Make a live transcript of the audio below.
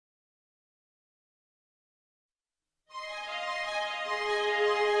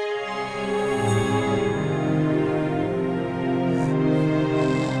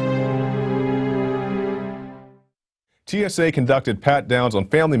TSA conducted pat-downs on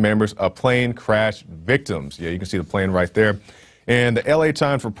family members of plane crash victims. Yeah, you can see the plane right there. And the LA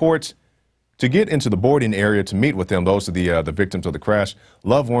Times reports to get into the boarding area to meet with them, those are the victims of the crash,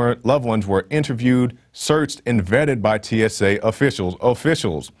 loved ones were interviewed, searched, and vetted by TSA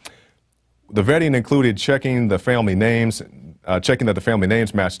officials. The vetting included checking the family names, checking that the family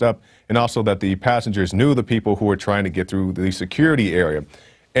names matched up, and also that the passengers knew the people who were trying to get through the security area.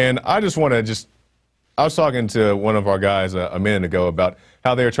 And I just want to I was talking to one of our guys a minute ago about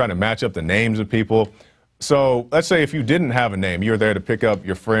how they were trying to match up the names of people. So let's say if you didn't have a name, you were there to pick up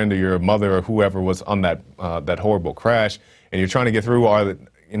your friend or your mother or whoever was on that horrible crash, and you're trying to get through.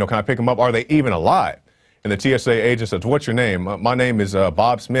 Can I pick them up? Are they even alive? And the TSA agent says, "What's your name?" "My name is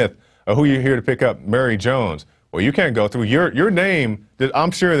Bob Smith." "Who are you here to pick up?" "Mary Jones." "Well, you can't go through. Your name.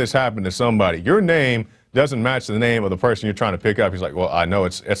 I'm sure this happened to somebody. Your name doesn't match the name of the person you're trying to pick up." He's like, "Well, I know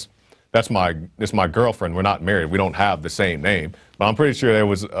it's my girlfriend. We're not married. We don't have the same name." But I'm pretty sure there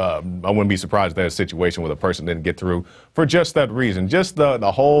was, I wouldn't be surprised if there's a situation where the person didn't get through for just that reason. Just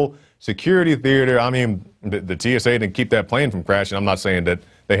the whole security theater. I mean, the TSA didn't keep that plane from crashing. I'm not saying that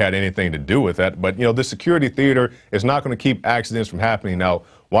they had anything to do with that. But, the security theater is not going to keep accidents from happening. Now,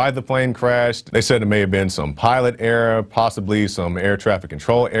 why the plane crashed? They said it may have been some pilot error, possibly some air traffic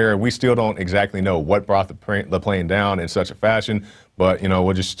control error. We still don't exactly know what brought the plane down in such a fashion. But,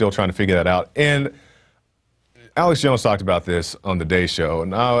 we're just still trying to figure that out. And Alex Jones talked about this on the Day Show,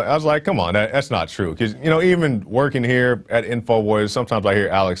 and I was like, come on, that's not true. Because, even working here at InfoWars, sometimes I hear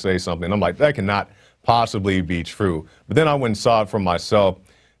Alex say something, and I'm like, that cannot possibly be true. But then I went and saw it for myself.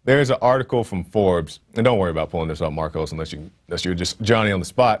 There's an article from Forbes, and don't worry about pulling this up, Marcos, unless you're just Johnny on the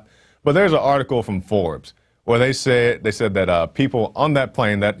spot. But there's an article from Forbes where they said that people on that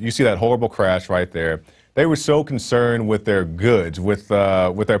plane, that you see that horrible crash right there, they were so concerned with their goods, with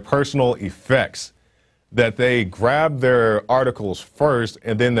their personal effects, that they grabbed their articles first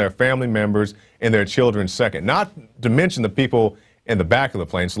and then their family members and their children second. Not to mention the people in the back of the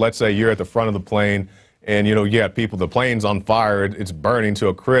plane. So let's say you're at the front of the plane and, you got people, the plane's on fire, it's burning to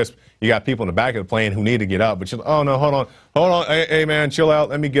a crisp. You got people in the back of the plane who need to get out, but you're, oh no, hold on, hey man, chill out.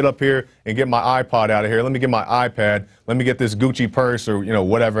 Let me get up here and get my iPod out of here. Let me get my iPad. Let me get this Gucci purse or,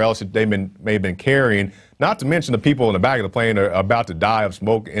 whatever else they may have been carrying. Not to mention the people in the back of the plane are about to die of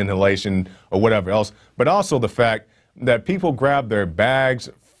smoke inhalation or whatever else, but also the fact that people grab their bags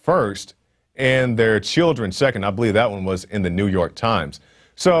first and their children second. I believe that one was in the New York Times.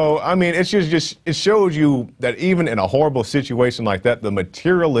 So, I mean, it shows you that even in a horrible situation like that, the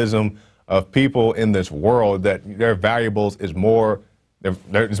materialism of people in this world, that their valuables is more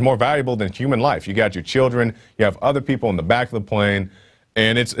valuable than human life. You got your children, you have other people in the back of the plane,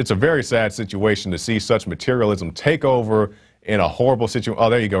 and it's a very sad situation to see such materialism take over in a horrible situation. Oh,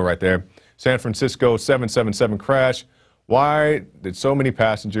 there you go right there. San Francisco 777 crash. Why did so many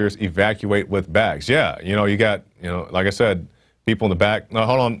passengers evacuate with bags? Yeah, you got, like I said, people in the back. No,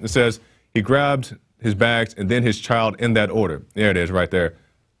 hold on. It says he grabbed his bags and then his child in that order. There it is right there.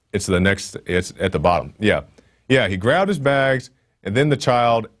 It's at the bottom. Yeah. Yeah, he grabbed his bags and then the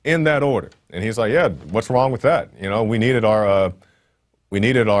child in that order. And he's like, yeah, what's wrong with that? We needed our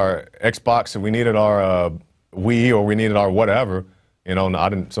Xbox, and we needed our Wii, or we needed our whatever. I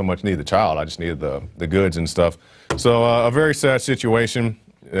didn't so much need the child. I just needed the goods and stuff. So a very sad situation.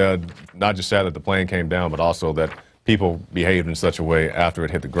 Not just sad that the plane came down, but also that people behaved in such a way after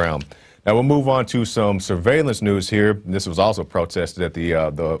it hit the ground. Now we'll move on to some surveillance news here. This was also protested at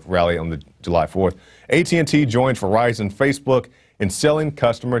the rally on the July 4th. AT&T joins Verizon, Facebook in selling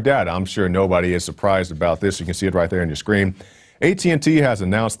customer data. I'm sure nobody is surprised about this. You can see it right there on your screen. AT&T has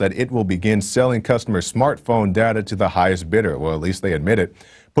announced that it will begin selling customer smartphone data to the highest bidder. Well, at least they admit it,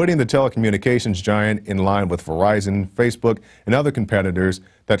 putting the telecommunications giant in line with Verizon, Facebook, and other competitors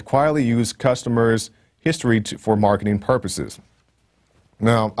that quietly use customers' history for marketing purposes.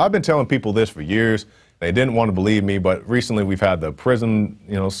 Now, I've been telling people this for years. They didn't want to believe me, but recently we've had the Prism,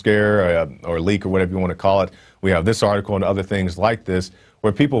 scare or leak or whatever you want to call it. We have this article and other things like this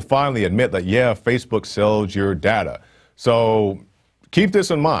where people finally admit that, yeah, Facebook sells your data. So keep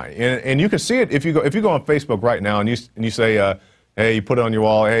this in mind, and you can see it if you go on Facebook right now and you say, hey, you put it on your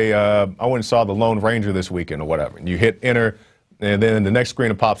wall, hey, I went and saw the Lone Ranger this weekend or whatever, and you hit enter, and then the next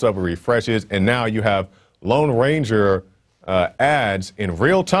screen it pops up, it refreshes, and now you have Lone Ranger ads in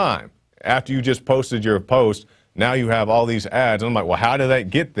real time after you just posted your post. Now you have all these ads, and I'm like, well, how did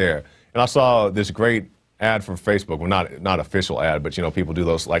that get there? And I saw this great ad from Facebook. Well, not official ad, but people do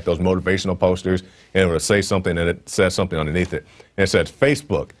those motivational posters, and it will say something and it says something underneath it. And it said,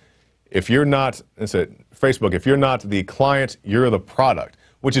 Facebook, if you're not the client, you're the product.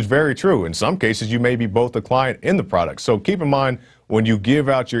 which is very true. In some cases, you may be both the client and the product. So keep in mind when you give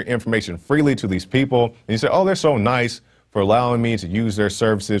out your information freely to these people and you say, oh, they're so nice for allowing me to use their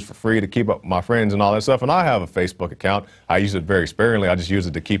services for free to keep up my friends and all that stuff. And I have a Facebook account. I use it very sparingly. I just use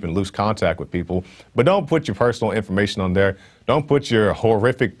it to keep in loose contact with people. But don't put your personal information on there. Don't put your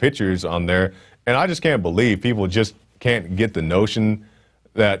horrific pictures on there. And I just can't believe people just can't get the notion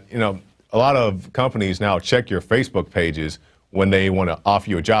that, you know, a lot of companies now check your Facebook pages when they want to offer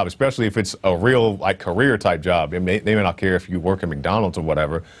you a job, especially if it's a real like career type job. They may not care if you work at McDonald's or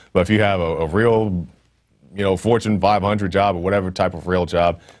whatever, but if you have a real, you know, Fortune 500 job or whatever type of real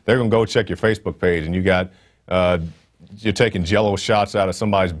job, they're going to go check your Facebook page and you got, you're taking Jello shots out of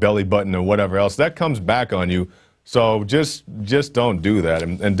somebody's belly button or whatever else. That comes back on you. So just don't do that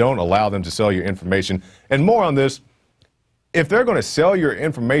and don't allow them to sell your information. And more on this, if they're going to sell your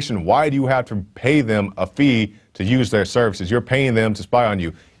information, why do you have to pay them a fee to use their services? You're paying them to spy on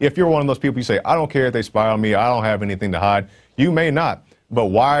you. If you're one of those people, you say, I don't care if they spy on me, I don't have anything to hide. You may not. But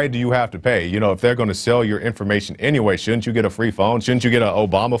why do you have to pay? You know, if they're going to sell your information anyway, shouldn't you get a free phone? Shouldn't you get an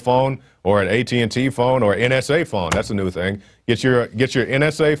Obama phone or an AT&T phone or an NSA phone? That's a new thing. Get your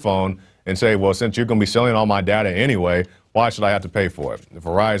NSA phone and say, well, since you're going to be selling all my data anyway, why should I have to pay for it?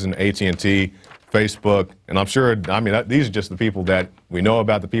 Verizon, AT&T, Facebook, and I'm sure, I mean, these are just the people that we know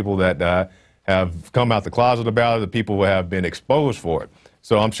about, the people that have come out the closet about it, the people who have been exposed for it.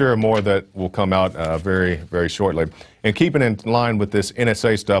 So I'm sure more that will come out very, very shortly. And keeping in line with this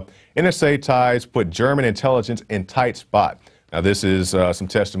NSA stuff, NSA ties put German intelligence in tight spot. Now, this is some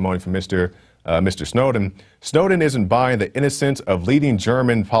testimony from Mr. Snowden. Snowden isn't buying the innocence of leading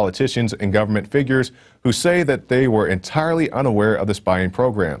German politicians and government figures who say that they were entirely unaware of the spying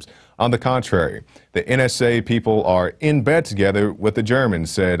programs. On the contrary, the NSA people are in bed together with the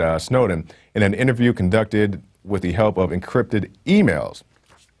Germans, said Snowden in an interview conducted with the help of encrypted emails.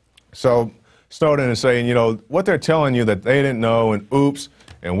 So Snowden is saying, you know, what they're telling you that they didn't know, and oops,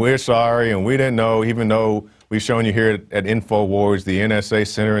 and we're sorry, and we didn't know, even though we've shown you here at InfoWars, the NSA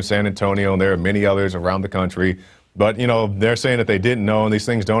Center in San Antonio, and there are many others around the country. But, you know, they're saying that they didn't know and these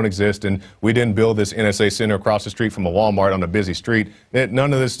things don't exist, and we didn't build this NSA Center across the street from a Walmart on a busy street.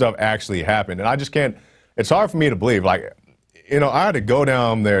 None of this stuff actually happened. And I just can't, it's hard for me to believe. Like, you know, I had to go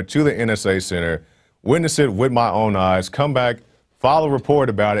down there to the NSA Center, witness it with my own eyes, come back, file a report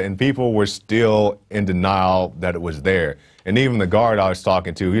about it, and people were still in denial that it was there. And even the guard I was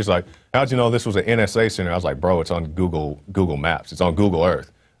talking to, he's like, how'd you know this was an NSA Center? I was like, bro, it's on Google Maps. It's on Google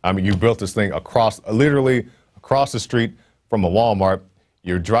Earth. I mean, you built this thing literally across the street from a Walmart.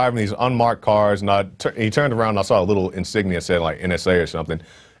 You're driving these unmarked cars, and he turned around and I saw a little insignia that said like NSA or something.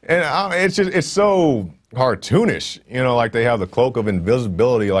 And it's so cartoonish, you know, like they have the cloak of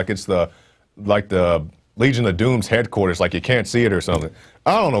invisibility, like it's the Legion of Doom's headquarters, like you can't see it or something.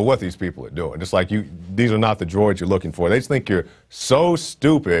 I don't know what these people are doing. It's like these are not the droids you're looking for. They just think you're so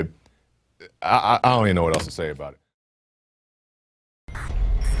stupid. I don't even know what else to say about it.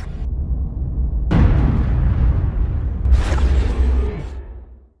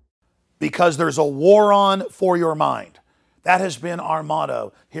 Because there's a war on for your mind. That has been our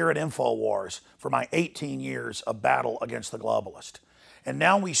motto here at InfoWars for my 18 years of battle against the globalist. And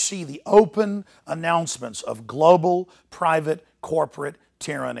now we see the open announcements of global, private, corporate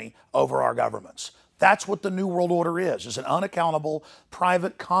tyranny over our governments. That's what the New World Order is an unaccountable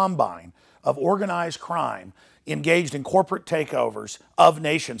private combine of organized crime engaged in corporate takeovers of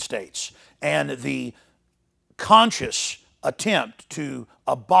nation states and the conscious attempt to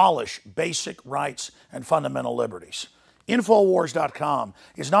abolish basic rights and fundamental liberties. Infowars.com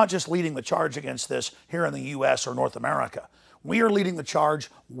is not just leading the charge against this here in the U.S. or North America. We are leading the charge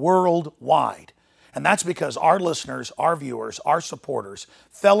worldwide. And that's because our listeners, our viewers, our supporters,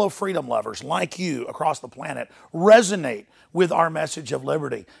 fellow freedom lovers like you across the planet resonate with our message of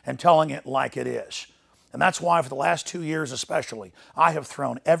liberty and telling it like it is. And that's why for the last 2 years especially, I have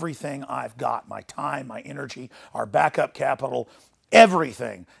thrown everything I've got, my time, my energy, our backup capital,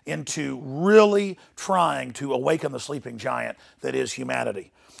 everything into really trying to awaken the sleeping giant that is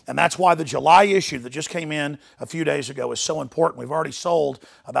humanity. And that's why the July issue that just came in a few days ago is so important. We've already sold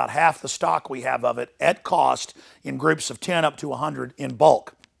about half the stock we have of it at cost in groups of 10 up to 100 in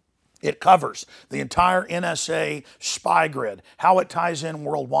bulk. It covers the entire NSA spy grid, how it ties in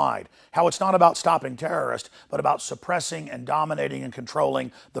worldwide, how it's not about stopping terrorists, but about suppressing and dominating and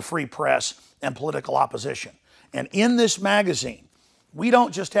controlling the free press and political opposition. And in this magazine, we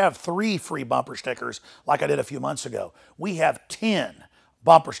don't just have 3 free bumper stickers like I did a few months ago. We have 10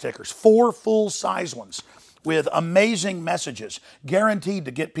 bumper stickers, 4 full-size ones with amazing messages guaranteed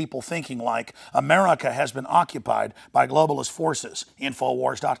to get people thinking like America has been occupied by globalist forces.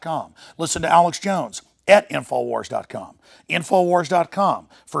 Infowars.com. Listen to Alex Jones at Infowars.com. Infowars.com.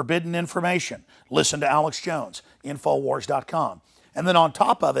 Forbidden information. Listen to Alex Jones. Infowars.com. And then on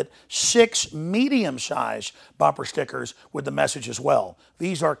top of it, 6 medium-sized bumper stickers with the message as well.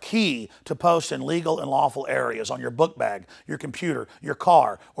 These are key to post in legal and lawful areas on your book bag, your computer, your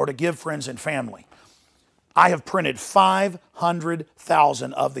car, or to give friends and family. I have printed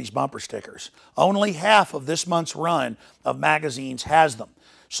 500,000 of these bumper stickers. Only half of this month's run of magazines has them.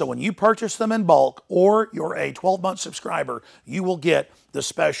 So when you purchase them in bulk or you're a 12-month subscriber, you will get the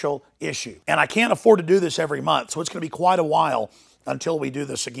special issue. And I can't afford to do this every month, so it's going to be quite a while until we do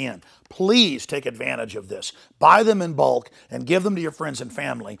this again. Please take advantage of this. Buy them in bulk and give them to your friends and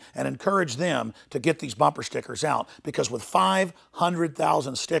family and encourage them to get these bumper stickers out, because with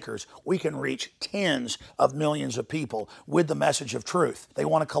 500,000 stickers, we can reach tens of millions of people with the message of truth. They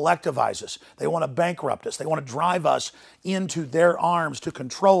want to collectivize us. They want to bankrupt us. They want to drive us into their arms to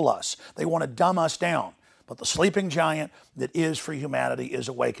control us. They want to dumb us down. But the sleeping giant that is free humanity is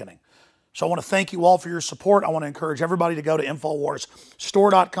awakening. So I want to thank you all for your support. I want to encourage everybody to go to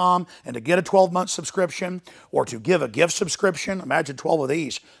InfoWarsStore.com and to get a 12-month subscription or to give a gift subscription. Imagine 12 of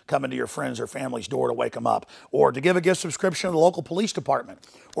these coming to your friends or family's door to wake them up. Or to give a gift subscription to the local police department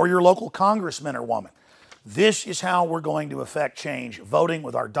or your local congressman or woman. This is how we're going to affect change, voting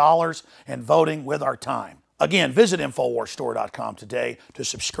with our dollars and voting with our time. Again, visit InfoWarsStore.com today to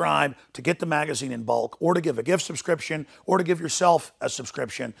subscribe, to get the magazine in bulk, or to give a gift subscription, or to give yourself a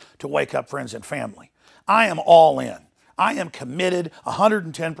subscription to wake up friends and family. I am all in. I am committed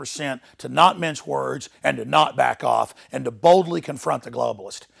 110% to not mince words and to not back off and to boldly confront the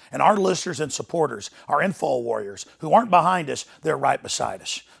globalist. And our listeners and supporters are info warriors who aren't behind us, they're right beside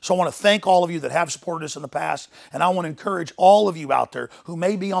us. So I want to thank all of you that have supported us in the past, and I want to encourage all of you out there who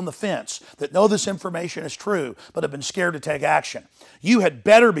may be on the fence, that know this information is true, but have been scared to take action. You had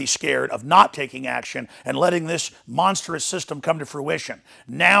better be scared of not taking action and letting this monstrous system come to fruition.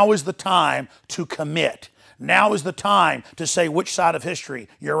 Now is the time to commit. Now is the time to say which side of history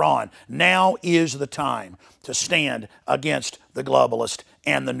you're on. Now is the time to stand against the globalist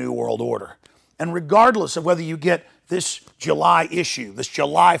and the New World Order. And regardless of whether you get this July issue, this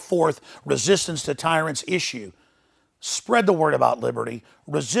July 4th Resistance to Tyrants issue, spread the word about liberty,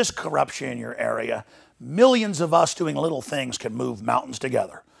 resist corruption in your area. Millions of us doing little things can move mountains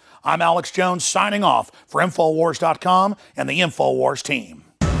together. I'm Alex Jones signing off for Infowars.com and the Infowars team.